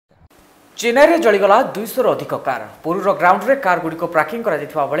चेन्नई में जलीगला 200 अधिक car पुरीर ground रे कार गुड़िक पार्किंग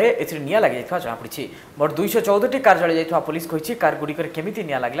बेले निआं लगी जमापड़ी मोट 214 कार जली जाइए पुलिस कही कार गुड़िक केमी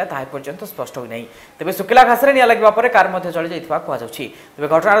निआं लगला ताहा पर्यंत स्पष्ट होना तेज शुखिला घास निआं लगे कार जली जाइए कहु तेज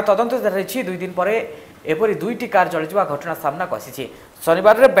घटनार तदंत जारी 2 दिन पर एपरी 2टी कार जलीजा घटना सामना को आसी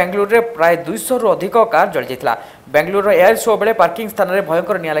शनिवार में बेंगलुरु में प्राय 200 अधिक कार जली जाता बेंगलुरु एयर शो बेले पार्किंग स्थान में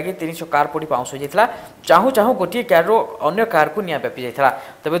भयंकर निआं लगी 300 कार पोड़ी पाउंस हो जाता चाहू चाहू गोटे कार अन्य कार को निआं व्यापी जाता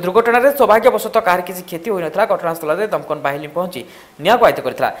तेज दुर्घटन में सौभाग्यवशत कार किसी क्षति होता घटनास्थल में दमकन बाहिनी पहुंची निआं को आयत्त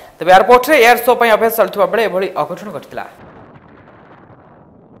करता तेज एयरपोर्ट में एयर शो अभ्यास चलुवा बेले अघटन घटी।